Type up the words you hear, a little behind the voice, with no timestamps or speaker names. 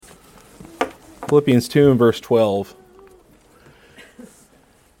Philippians 2 and verse 12.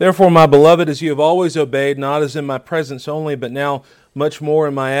 Therefore, my beloved, as you have always obeyed, not as in my presence only, but now much more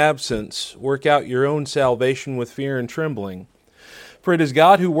in my absence, work out your own salvation with fear and trembling. For it is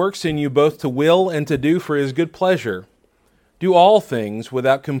God who works in you both to will and to do for His good pleasure. Do all things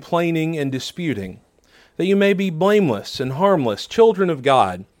without complaining and disputing, that you may be blameless and harmless, children of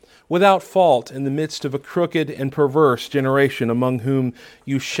God, without fault in the midst of a crooked and perverse generation, among whom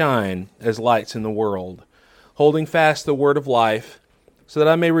you shine as lights in the world, holding fast the word of life, so that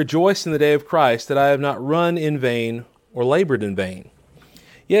I may rejoice in the day of Christ, that I have not run in vain or labored in vain.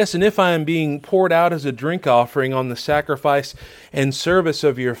 Yes, and if I am being poured out as a drink offering on the sacrifice and service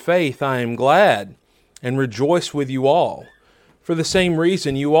of your faith, I am glad and rejoice with you all. For the same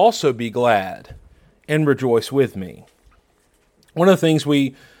reason, you also be glad and rejoice with me. One of the things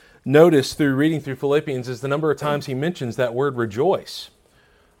we notice through reading through Philippians is the number of times he mentions that word rejoice.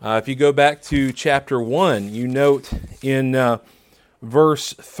 If you go back to chapter 1, you note in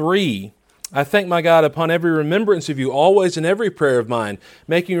verse 3, I thank my God upon every remembrance of you, always in every prayer of mine,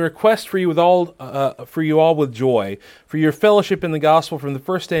 making request for you all with joy, for your fellowship in the gospel from the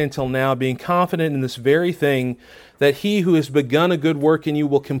first day until now, being confident in this very thing, that he who has begun a good work in you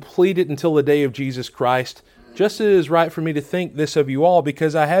will complete it until the day of Jesus Christ. Just as it is right for me to think this of you all,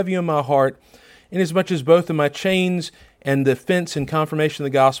 because I have you in my heart, inasmuch as both in my chains and defense and confirmation of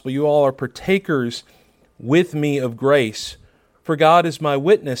the gospel, you all are partakers with me of grace. For God is my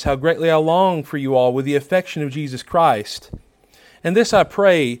witness, how greatly I long for you all with the affection of Jesus Christ. And this I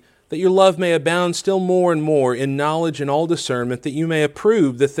pray, that your love may abound still more and more in knowledge and all discernment, that you may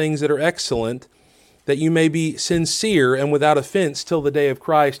approve the things that are excellent, that you may be sincere and without offense till the day of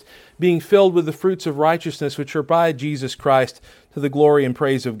Christ, being filled with the fruits of righteousness which are by Jesus Christ, to the glory and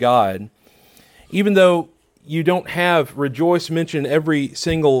praise of God. Even though you don't have rejoice mentioned every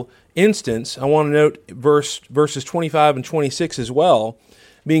single instance, I want to note verses 25 and 26 as well.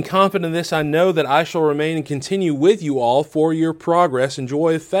 Being confident in this, I know that I shall remain and continue with you all for your progress and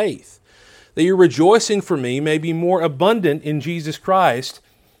joy of faith, that your rejoicing for me may be more abundant in Jesus Christ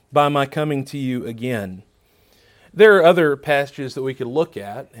by my coming to you again. There are other passages that we could look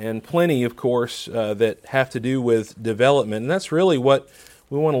at, and plenty, of course, that have to do with development, and that's really what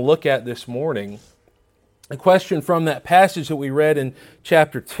we want to look at this morning. A question from that passage that we read in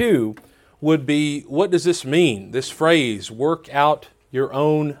chapter 2 would be, what does this mean? This phrase, work out your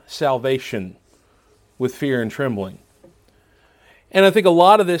own salvation with fear and trembling. And I think a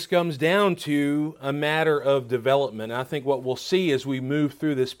lot of this comes down to a matter of development. I think what we'll see as we move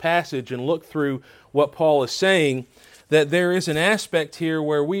through this passage and look through what Paul is saying, that there is an aspect here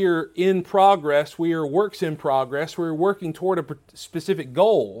where we are in progress, we are works in progress, we're working toward a specific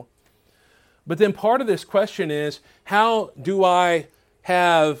goal. But then part of this question is, how do I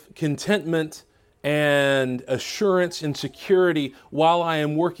have contentment and assurance and security while I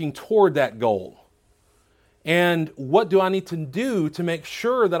am working toward that goal? And what do I need to do to make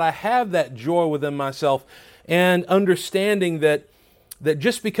sure that I have that joy within myself, and understanding that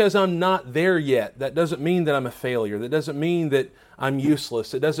just because I'm not there yet, that doesn't mean that I'm a failure. That doesn't mean that I'm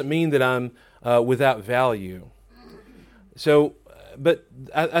useless. It doesn't mean that I'm without value. So, but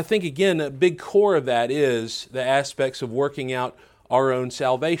I think, again, a big core of that is the aspects of working out our own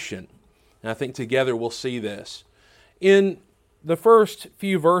salvation. And I think together we'll see this. In the first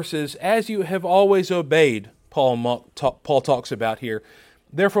few verses, as you have always obeyed, Paul talks about here.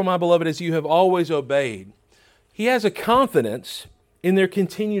 Therefore, my beloved, as you have always obeyed. He has a confidence in their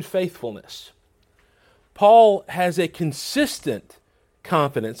continued faithfulness. Paul has a consistent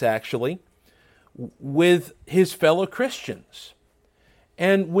confidence, actually, with his fellow Christians.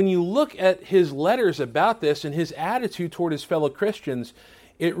 And when you look at his letters about this and his attitude toward his fellow Christians,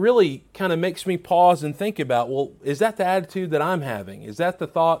 it really kind of makes me pause and think about, well, is that the attitude that I'm having? Is that the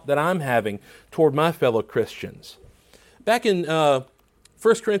thought that I'm having toward my fellow Christians? Back in 1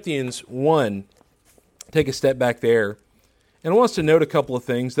 Corinthians 1, take a step back there, and I want us to note a couple of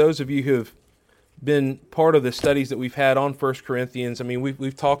things. Those of you who have been part of the studies that we've had on 1 Corinthians, I mean,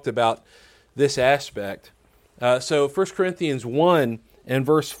 we've talked about this aspect. So 1 Corinthians 1 and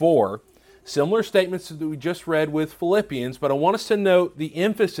verse 4, similar statements that we just read with Philippians, but I want us to note the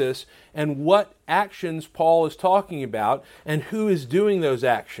emphasis and what actions Paul is talking about and who is doing those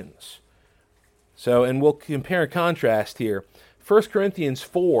actions. So, and we'll compare and contrast here. 1 Corinthians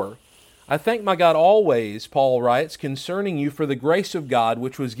 4, I thank my God always, Paul writes, concerning you for the grace of God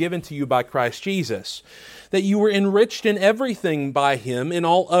which was given to you by Christ Jesus, that you were enriched in everything by Him, in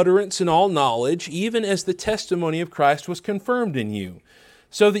all utterance and all knowledge, even as the testimony of Christ was confirmed in you.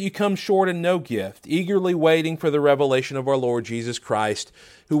 so that you come short in no gift, eagerly waiting for the revelation of our Lord Jesus Christ,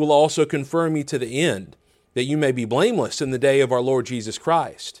 who will also confirm you to the end, that you may be blameless in the day of our Lord Jesus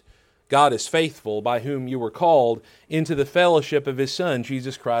Christ. God is faithful, by whom you were called into the fellowship of His Son,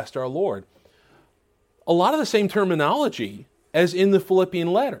 Jesus Christ our Lord. A lot of the same terminology as in the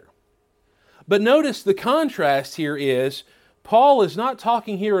Philippian letter. But notice the contrast here is, Paul is not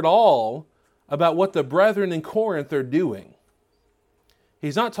talking here at all about what the brethren in Corinth are doing.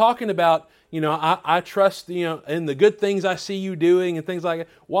 He's not talking about, I trust, in the good things I see you doing and things like that.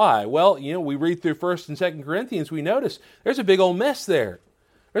 Why? Well, we read through 1st and 2nd Corinthians, we notice there's a big old mess there.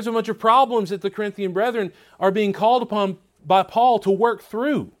 There's a bunch of problems that the Corinthian brethren are being called upon by Paul to work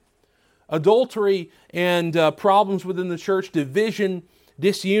through. Adultery and problems within the church, division,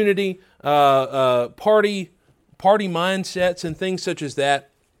 disunity, party mindsets and things such as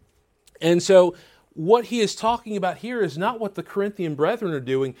that. And so what he is talking about here is not what the Corinthian brethren are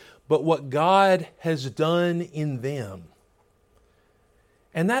doing, but what God has done in them.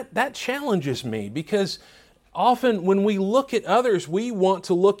 And that challenges me, because often when we look at others, we want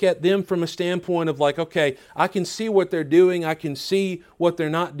to look at them from a standpoint of like, okay, I can see what they're doing, I can see what they're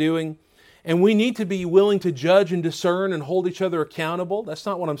not doing, and we need to be willing to judge and discern and hold each other accountable. That's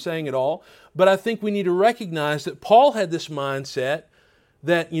not what I'm saying at all. But I think we need to recognize that Paul had this mindset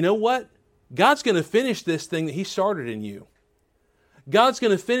that, you know what? God's going to finish this thing that He started in you. God's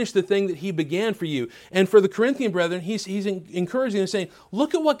going to finish the thing that He began for you. And for the Corinthian brethren, he's encouraging them, saying,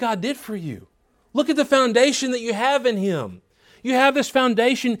 look at what God did for you. Look at the foundation that you have in Him. You have this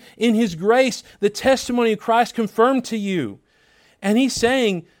foundation in His grace, the testimony of Christ confirmed to you. And He's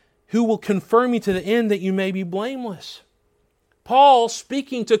saying, who will confirm you to the end that you may be blameless. Paul,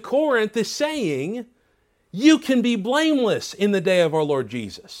 speaking to Corinth, is saying, you can be blameless in the day of our Lord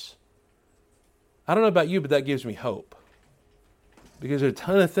Jesus. I don't know about you, but that gives me hope. Because there are a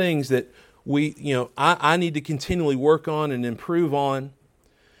ton of things that I need to continually work on and improve on.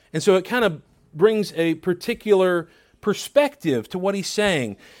 And so it kind of brings a particular perspective to what he's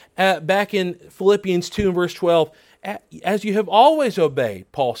saying. Back in Philippians 2 and verse 12, as you have always obeyed,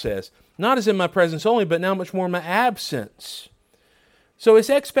 Paul says, not as in my presence only, but now much more in my absence. So it's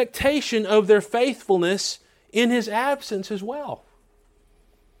expectation of their faithfulness in His absence as well.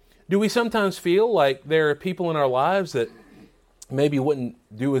 Do we sometimes feel like there are people in our lives that maybe wouldn't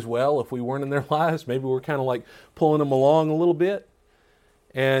do as well if we weren't in their lives? Maybe we're kind of like pulling them along a little bit.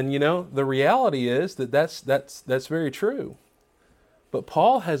 And the reality is that that's very true. But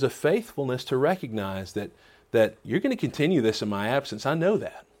Paul has a faithfulness to recognize that you're going to continue this in my absence. I know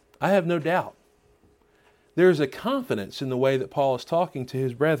that. I have no doubt. There's a confidence in the way that Paul is talking to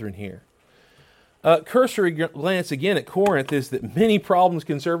his brethren here. Cursory glance again at Corinth is that many problems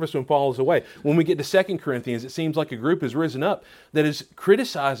can surface when Paul is away. When we get to 2 Corinthians, it seems like a group has risen up that is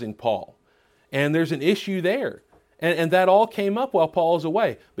criticizing Paul. And there's an issue there. And that all came up while Paul is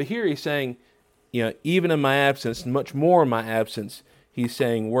away. But here he's saying, even in my absence, much more in my absence, he's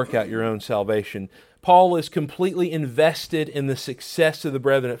saying, work out your own salvation. Paul is completely invested in the success of the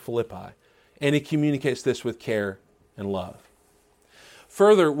brethren at Philippi. And he communicates this with care and love.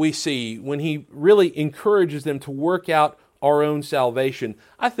 Further, we see when he really encourages them to work out our own salvation.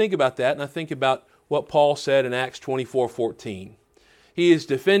 I think about that, and I think about what Paul said in Acts 24:14. He is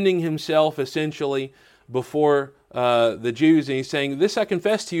defending himself essentially before the Jews, and he's saying, this I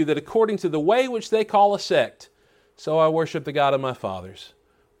confess to you, that according to the way which they call a sect, so I worship the God of my fathers,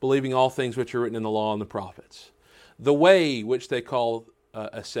 believing all things which are written in the law and the prophets. The way which they call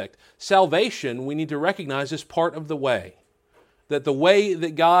a sect. Salvation, we need to recognize, is part of the way. That the way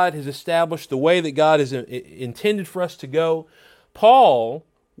that God has established, the way that God has intended for us to go, Paul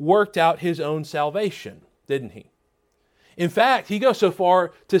worked out his own salvation, didn't he? In fact, he goes so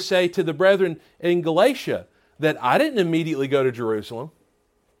far to say to the brethren in Galatia that I didn't immediately go to Jerusalem.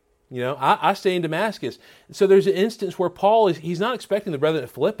 I stay in Damascus. So there's an instance where Paul he's not expecting the brethren at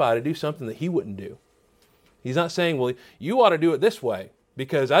Philippi to do something that he wouldn't do. He's not saying, well, you ought to do it this way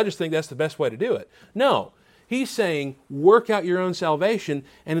because I just think that's the best way to do it. No. He's saying, work out your own salvation.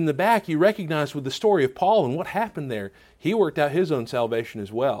 And in the back, you recognize with the story of Paul and what happened there, he worked out his own salvation as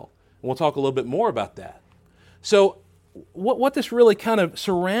well. And we'll talk a little bit more about that. So what this really kind of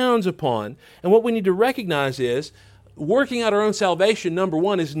surrounds upon, and what we need to recognize is, working out our own salvation, number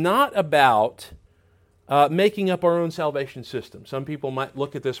one, is not about making up our own salvation system. Some people might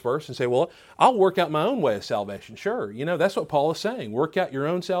look at this verse and say, well, I'll work out my own way of salvation. Sure, that's what Paul is saying. Work out your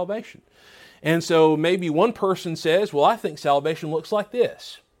own salvation. And so maybe one person says, well, I think salvation looks like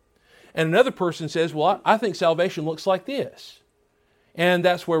this. And another person says, well, I think salvation looks like this. And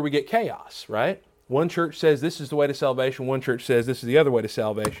that's where we get chaos, right? One church says this is the way to salvation. One church says this is the other way to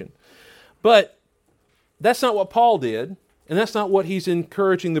salvation. But that's not what Paul did, and that's not what he's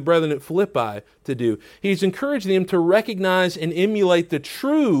encouraging the brethren at Philippi to do. He's encouraging them to recognize and emulate the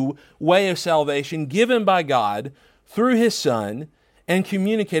true way of salvation given by God through His Son and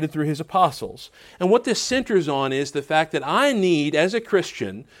communicated through His apostles. And what this centers on is the fact that I need, as a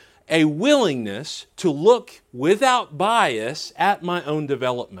Christian, a willingness to look without bias at my own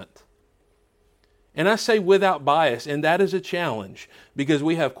development. And I say without bias, and that is a challenge because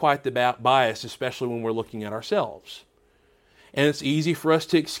we have quite the bias, especially when we're looking at ourselves. And it's easy for us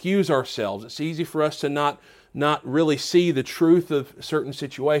to excuse ourselves. It's easy for us to not really see the truth of certain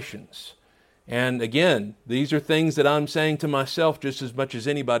situations. And again, these are things that I'm saying to myself just as much as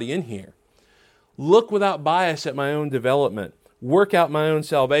anybody in here. Look without bias at my own development. Work out my own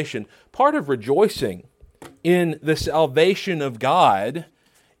salvation. Part of rejoicing in the salvation of God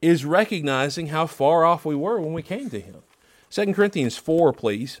is recognizing how far off we were when we came to Him. 2 Corinthians 4,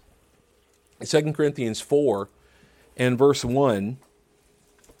 please. 2 Corinthians 4 and verse 1.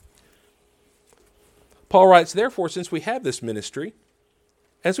 Paul writes, "Therefore, since we have this ministry,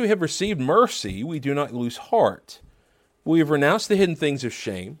 as we have received mercy, we do not lose heart. We have renounced the hidden things of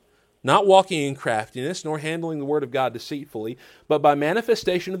shame, not walking in craftiness, nor handling the word of God deceitfully, but by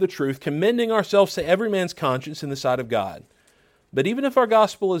manifestation of the truth, commending ourselves to every man's conscience in the sight of God. But even if our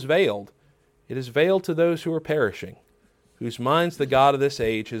gospel is veiled, it is veiled to those who are perishing, whose minds the God of this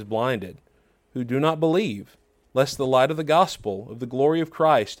age has blinded, who do not believe, lest the light of the gospel of the glory of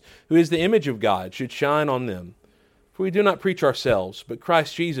Christ, who is the image of God, should shine on them. For we do not preach ourselves, but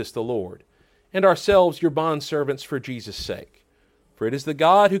Christ Jesus the Lord, and ourselves your bondservants for Jesus' sake. For it is the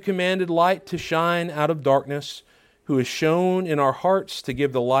God who commanded light to shine out of darkness, who has shone in our hearts to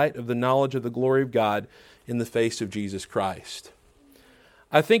give the light of the knowledge of the glory of God in the face of Jesus Christ."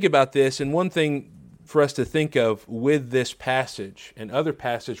 I think about this, and one thing for us to think of with this passage and other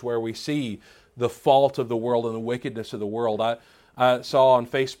passage where we see the fault of the world and the wickedness of the world. I saw on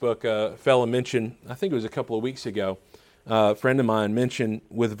Facebook a fellow mention, I think it was a couple of weeks ago, a friend of mine mentioned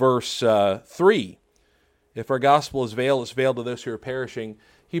with verse 3, if our gospel is veiled, it's veiled to those who are perishing.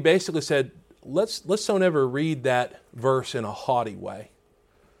 He basically said, let's don't ever read that verse in a haughty way.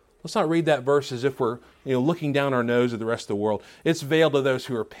 Let's not read that verse as if we're looking down our nose at the rest of the world. It's veiled to those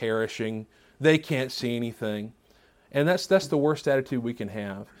who are perishing. They can't see anything. And that's the worst attitude we can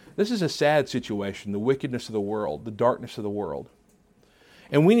have. This is a sad situation, the wickedness of the world, the darkness of the world.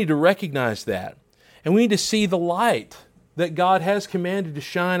 And we need to recognize that. And we need to see the light that God has commanded to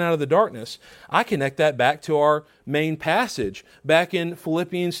shine out of the darkness. I connect that back to our main passage, back in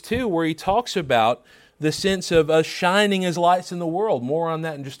Philippians 2, where he talks about the sense of us shining as lights in the world. More on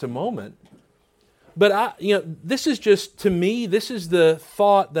that in just a moment. But this is just, to me, this is the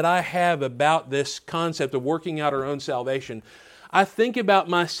thought that I have about this concept of working out our own salvation. I think about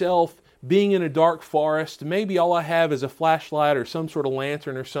myself being in a dark forest. Maybe all I have is a flashlight or some sort of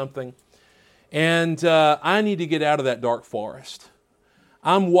lantern or something. And I need to get out of that dark forest.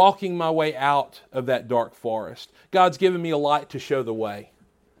 I'm walking my way out of that dark forest. God's given me a light to show the way.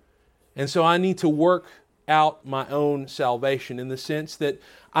 And so I need to work out my own salvation in the sense that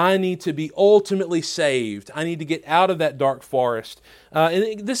I need to be ultimately saved. I need to get out of that dark forest.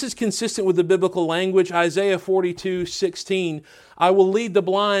 And this is consistent with the biblical language. Isaiah 42:16, "I will lead the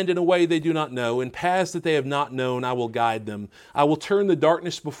blind in a way they do not know. In paths that they have not known, I will guide them. I will turn the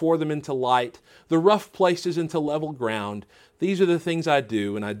darkness before them into light, the rough places into level ground. These are the things I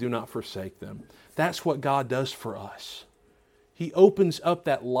do, and I do not forsake them." That's what God does for us. He opens up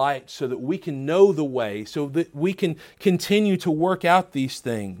that light so that we can know the way, so that we can continue to work out these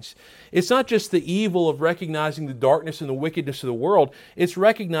things. It's not just the evil of recognizing the darkness and the wickedness of the world. It's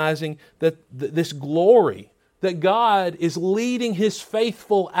recognizing that this glory, that God is leading His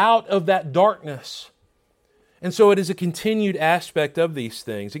faithful out of that darkness. And so it is a continued aspect of these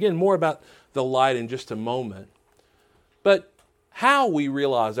things. Again, more about the light in just a moment. But how we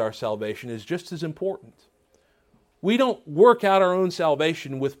realize our salvation is just as important. We don't work out our own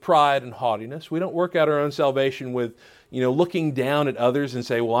salvation with pride and haughtiness. We don't work out our own salvation with, looking down at others and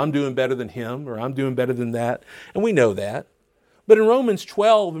say, well, I'm doing better than him or I'm doing better than that. And we know that. But in Romans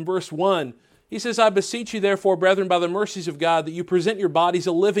 12 and verse 1, he says, "I beseech you therefore, brethren, by the mercies of God, that you present your bodies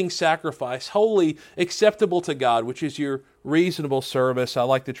a living sacrifice, wholly acceptable to God, which is your reasonable service." I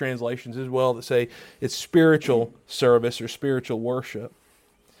like the translations as well that say it's spiritual service or spiritual worship.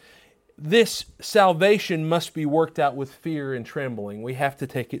 This salvation must be worked out with fear and trembling. We have to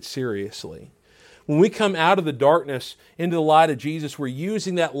take it seriously. When we come out of the darkness into the light of Jesus, we're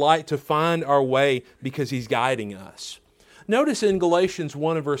using that light to find our way because He's guiding us. Notice in Galatians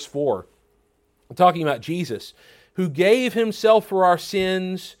 1 and verse 4, I'm talking about Jesus, who gave himself for our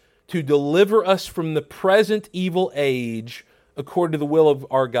sins to deliver us from the present evil age according to the will of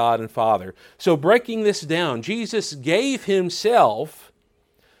our God and Father. So breaking this down, Jesus gave himself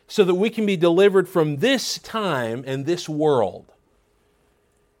so that we can be delivered from this time and this world.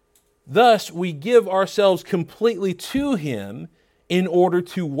 Thus, we give ourselves completely to him in order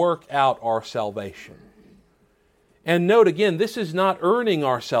to work out our salvation. And note again, this is not earning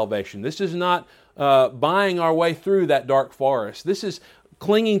our salvation. This is not buying our way through that dark forest. This is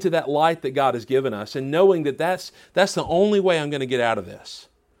clinging to that light that God has given us and knowing that that's the only way I'm going to get out of this,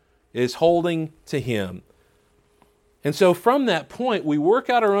 is holding to him. And so from that point, we work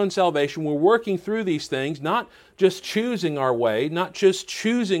out our own salvation. We're working through these things, not just choosing our way, not just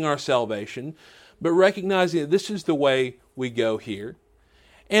choosing our salvation, but recognizing that this is the way we go here.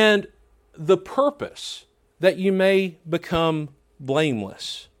 And the purpose that you may become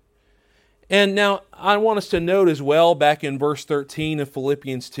blameless. And now I want us to note as well, back in verse 13 of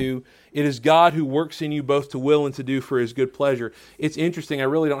Philippians 2, it is God who works in you both to will and to do for his good pleasure. It's interesting, I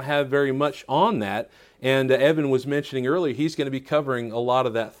really don't have very much on that. And Evan was mentioning earlier, he's going to be covering a lot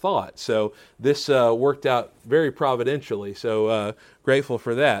of that thought. So this worked out very providentially, so grateful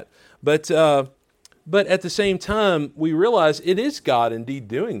for that. But at the same time, we realize it is God indeed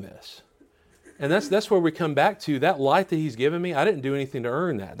doing this. And that's where we come back to that light that he's given me. I didn't do anything to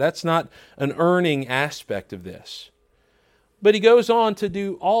earn that. That's not an earning aspect of this. But he goes on to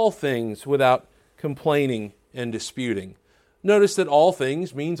do all things without complaining and disputing. Notice that all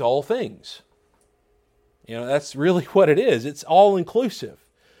things means all things. You know, that's really what it is. It's all inclusive.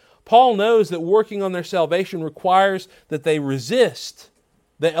 Paul knows that working on their salvation requires that they resist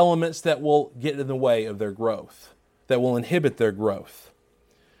the elements that will get in the way of their growth, that will inhibit their growth.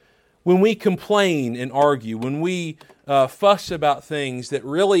 When we complain and argue, when we fuss about things that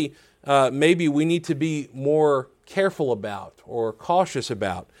really maybe we need to be more careful about or cautious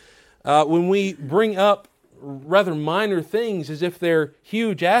about, when we bring up rather minor things as if they're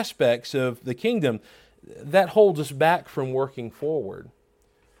huge aspects of the kingdom, that holds us back from working forward.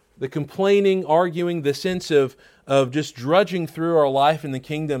 The complaining, arguing, the sense of just drudging through our life in the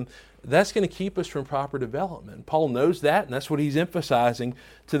kingdom, that's going to keep us from proper development. Paul knows that, and that's what he's emphasizing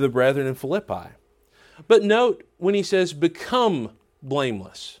to the brethren in Philippi. But note when he says, become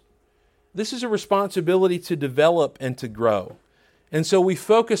blameless. This is a responsibility to develop and to grow. And so we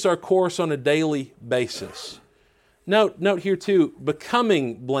focus our course on a daily basis. Note here too,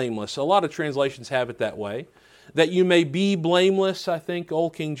 becoming blameless. A lot of translations have it that way. That you may be blameless, I think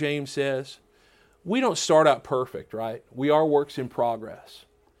Old King James says. We don't start out perfect, right? We are works in progress.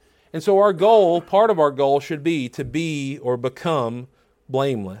 And so our goal, part of our goal should be to be or become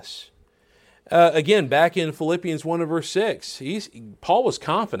blameless. Again, back in Philippians 1 and verse 6, Paul was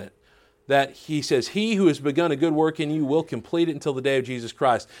confident that he says, he who has begun a good work in you will complete it until the day of Jesus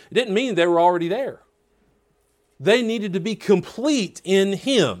Christ. It didn't mean they were already there. They needed to be complete in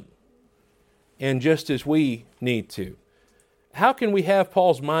him. And just as we need to. How can we have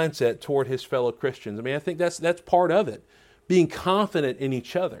Paul's mindset toward his fellow Christians? I mean, I think that's part of it. Being confident in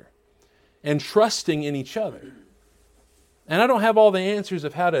each other. And trusting in each other. And I don't have all the answers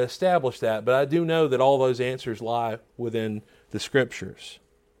of how to establish that, but I do know that all those answers lie within the Scriptures.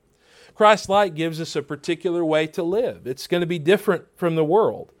 Christ's light gives us a particular way to live. It's going to be different from the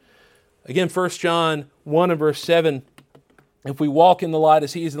world. Again, 1 John 1 and verse 7, if we walk in the light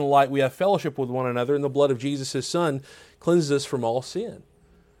as he is in the light, we have fellowship with one another, and the blood of Jesus, his Son, cleanses us from all sin.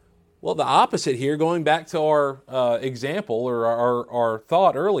 Well, the opposite here, going back to our example or our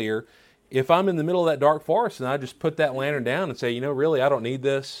thought earlier, if I'm in the middle of that dark forest and I just put that lantern down and say, really, I don't need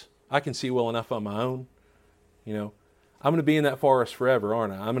this. I can see well enough on my own. I'm going to be in that forest forever,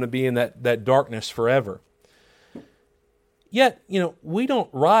 aren't I? I'm going to be in that darkness forever. Yet, we don't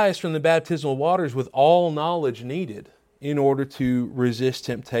rise from the baptismal waters with all knowledge needed in order to resist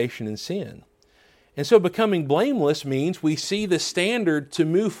temptation and sin. And so becoming blameless means we see the standard to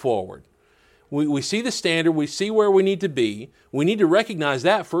move forward. We see the standard, we see where we need to be. We need to recognize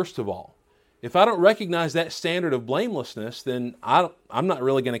that first of all. If I don't recognize that standard of blamelessness, then I'm not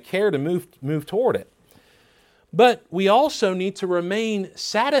really going to care to move toward it. But we also need to remain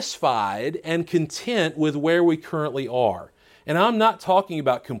satisfied and content with where we currently are. And I'm not talking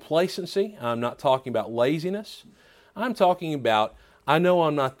about complacency. I'm not talking about laziness. I'm talking about, I know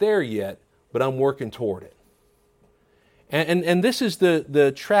I'm not there yet, but I'm working toward it. And this is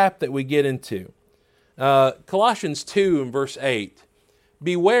the trap that we get into. Colossians 2 and verse 8.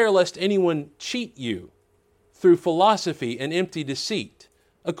 Beware lest anyone cheat you through philosophy and empty deceit,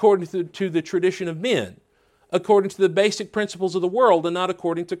 according to the tradition of men, according to the basic principles of the world and not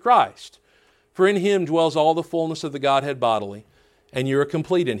according to Christ. For in him dwells all the fullness of the Godhead bodily, and you are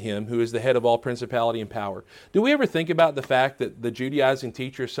complete in him, who is the head of all principality and power. Do we ever think about the fact that the Judaizing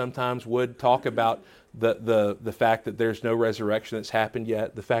teachers sometimes would talk about the fact that there's no resurrection that's happened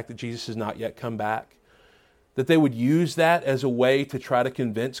yet, the fact that Jesus has not yet come back? That they would use that as a way to try to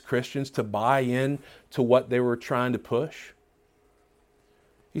convince Christians to buy in to what they were trying to push?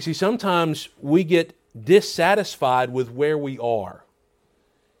 You see, sometimes we get dissatisfied with where we are.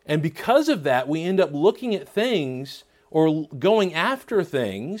 And because of that, we end up looking at things or going after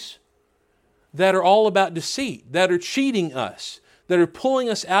things that are all about deceit, that are cheating us, that are pulling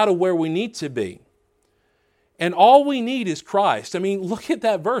us out of where we need to be. And all we need is Christ. I mean, look at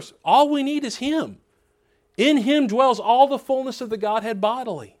that verse. All we need is Him. In Him dwells all the fullness of the Godhead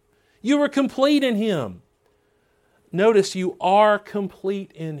bodily. You are complete in Him. Notice, you are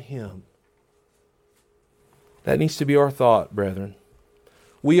complete in Him. That needs to be our thought, brethren.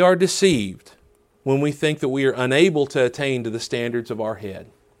 We are deceived when we think that we are unable to attain to the standards of our head.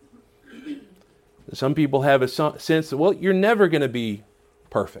 Some people have a sense that, well, you're never going to be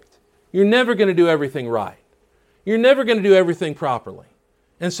perfect. You're never going to do everything right. You're never going to do everything properly.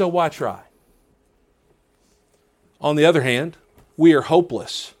 And so why try? On the other hand, we are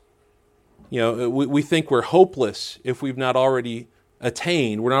hopeless. We think we're hopeless if we've not already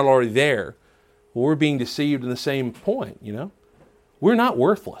attained. We're not already there. Well, we're being deceived in the same point, We're not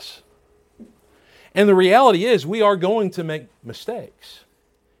worthless. And the reality is we are going to make mistakes.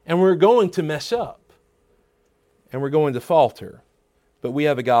 And we're going to mess up. And we're going to falter. But we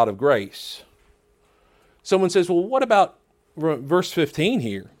have a God of grace. Someone says, well, what about verse 15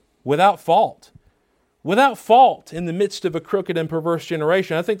 here? Without fault. Without fault in the midst of a crooked and perverse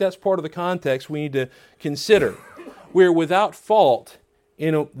generation. I think that's part of the context we need to consider. We're without fault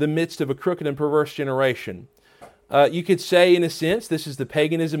in the midst of a crooked and perverse generation. You could say, in a sense, this is the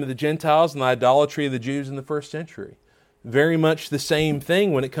paganism of the Gentiles and the idolatry of the Jews in the first century. Very much the same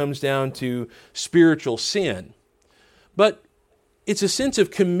thing when it comes down to spiritual sin. But it's a sense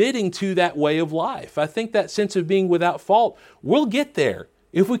of committing to that way of life. I think that sense of being without fault, we'll get there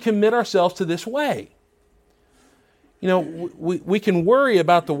if we commit ourselves to this way. We can worry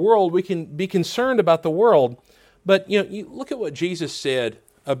about the world, we can be concerned about the world, but you look at what Jesus said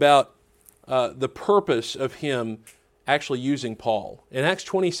about the purpose of Him actually using Paul. In Acts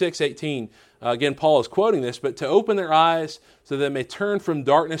 26:18, again, Paul is quoting this, but to open their eyes so that they may turn from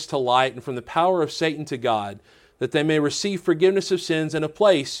darkness to light and from the power of Satan to God, that they may receive forgiveness of sins and a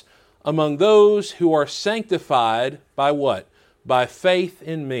place among those who are sanctified by what? By faith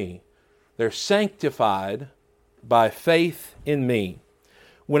in me. They're sanctified by faith in me.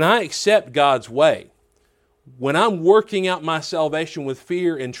 When I accept God's way, when I'm working out my salvation with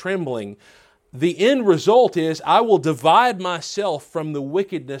fear and trembling, the end result is I will divide myself from the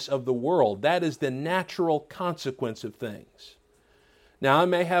wickedness of the world. That is the natural consequence of things. Now, I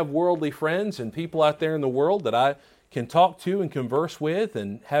may have worldly friends and people out there in the world that I can talk to and converse with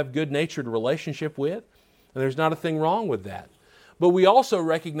and have good-natured relationship with, and there's not a thing wrong with that. But we also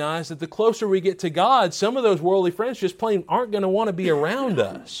recognize that the closer we get to God, some of those worldly friends just plain aren't going to want to be around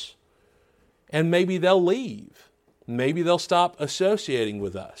us. And maybe they'll leave. Maybe they'll stop associating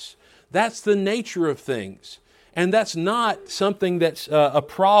with us. That's the nature of things. And that's not something that's a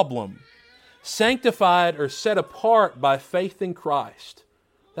problem. Sanctified or set apart by faith in Christ.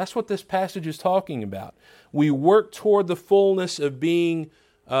 That's what this passage is talking about. We work toward the fullness of being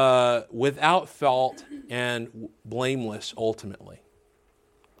without fault and blameless ultimately.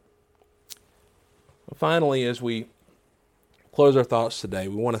 Finally, as we close our thoughts today,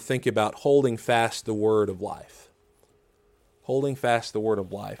 we want to think about holding fast the word of life. Holding fast the word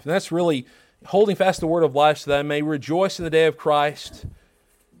of life. And that's really holding fast the word of life so that I may rejoice in the day of Christ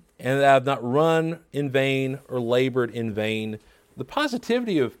and that I have not run in vain or labored in vain. The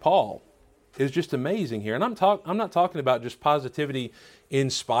positivity of Paul is just amazing here. And I'm not talking about just positivity in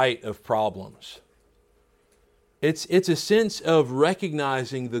spite of problems. It's a sense of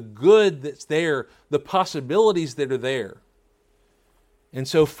recognizing the good that's there, the possibilities that are there. And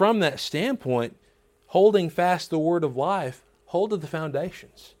so from that standpoint, holding fast the word of life, hold to the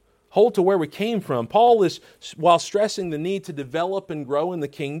foundations. Hold to where we came from. Paul is, while stressing the need to develop and grow in the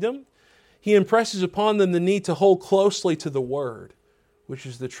kingdom, he impresses upon them the need to hold closely to the Word, which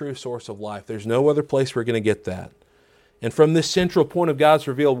is the true source of life. There's no other place we're going to get that. And from this central point of God's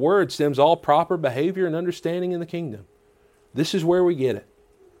revealed Word stems all proper behavior and understanding in the kingdom. This is where we get it.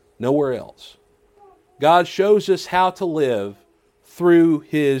 Nowhere else. God shows us how to live through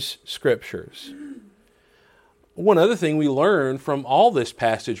His Scriptures. One other thing we learn from all this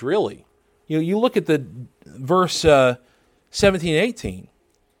passage, really, you look at the verse 17, 18.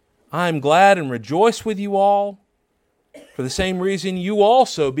 I am glad and rejoice with you all. For the same reason, you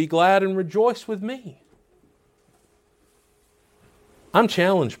also be glad and rejoice with me. I'm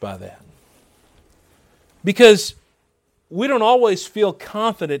challenged by that. Because we don't always feel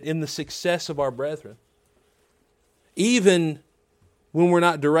confident in the success of our brethren. Even when we're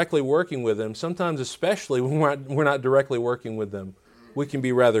not directly working with them, sometimes especially when we're not directly working with them, we can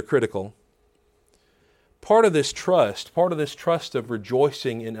be rather critical. Part of this trust of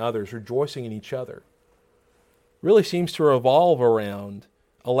rejoicing in others, rejoicing in each other, really seems to revolve around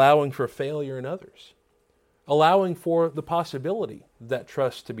allowing for failure in others, allowing for the possibility of that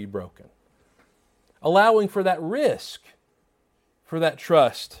trust to be broken, allowing for that risk for that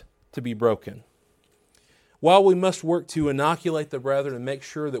trust to be broken. While we must work to inoculate the brethren and make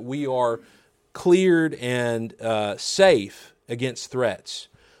sure that we are cleared and safe against threats,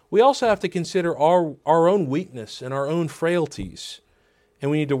 we also have to consider our own weakness and our own frailties,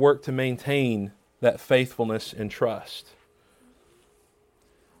 and we need to work to maintain that faithfulness and trust.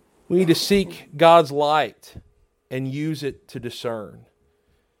 We need to seek God's light and use it to discern.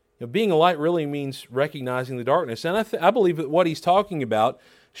 Being a light really means recognizing the darkness. And I believe that what he's talking about,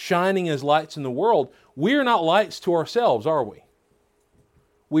 shining as lights in the world, we're not lights to ourselves, are we?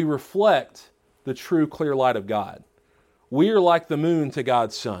 We reflect the true clear light of God. We are like the moon to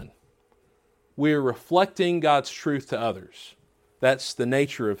God's sun. We are reflecting God's truth to others. That's the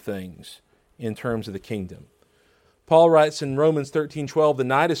nature of things in terms of the kingdom. Paul writes in Romans 13:12, "The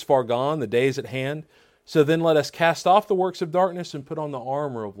night is far gone, the day is at hand. So then let us cast off the works of darkness and put on the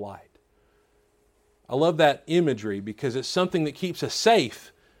armor of light." I love that imagery because it's something that keeps us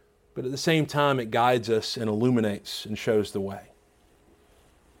safe, but at the same time it guides us and illuminates and shows the way.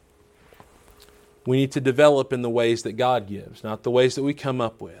 We need to develop in the ways that God gives, not the ways that we come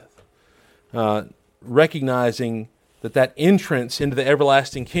up with. Recognizing that entrance into the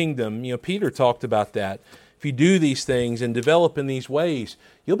everlasting kingdom, Peter talked about that. If you do these things and develop in these ways,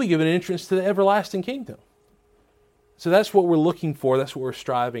 you'll be given entrance to the everlasting kingdom. So that's what we're looking for. That's what we're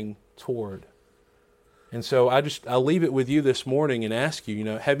striving toward. And so I'll leave it with you this morning and ask you,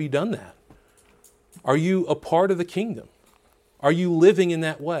 have you done that? Are you a part of the kingdom? Are you living in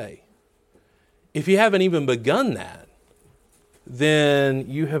that way? If you haven't even begun that, then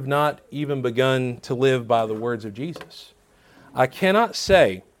you have not even begun to live by the words of Jesus. I cannot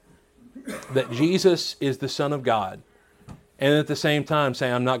say that Jesus is the Son of God and at the same time say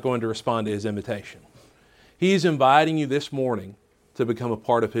I'm not going to respond to His invitation. He is inviting you this morning to become a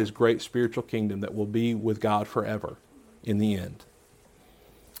part of His great spiritual kingdom that will be with God forever in the end.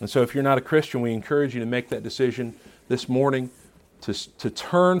 And so if you're not a Christian, we encourage you to make that decision this morning to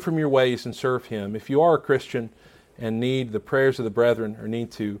turn from your ways and serve Him. If you are a Christian and need the prayers of the brethren or need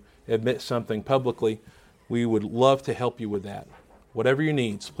to admit something publicly, we would love to help you with that. Whatever your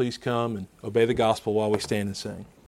needs, please come and obey the gospel while we stand and sing.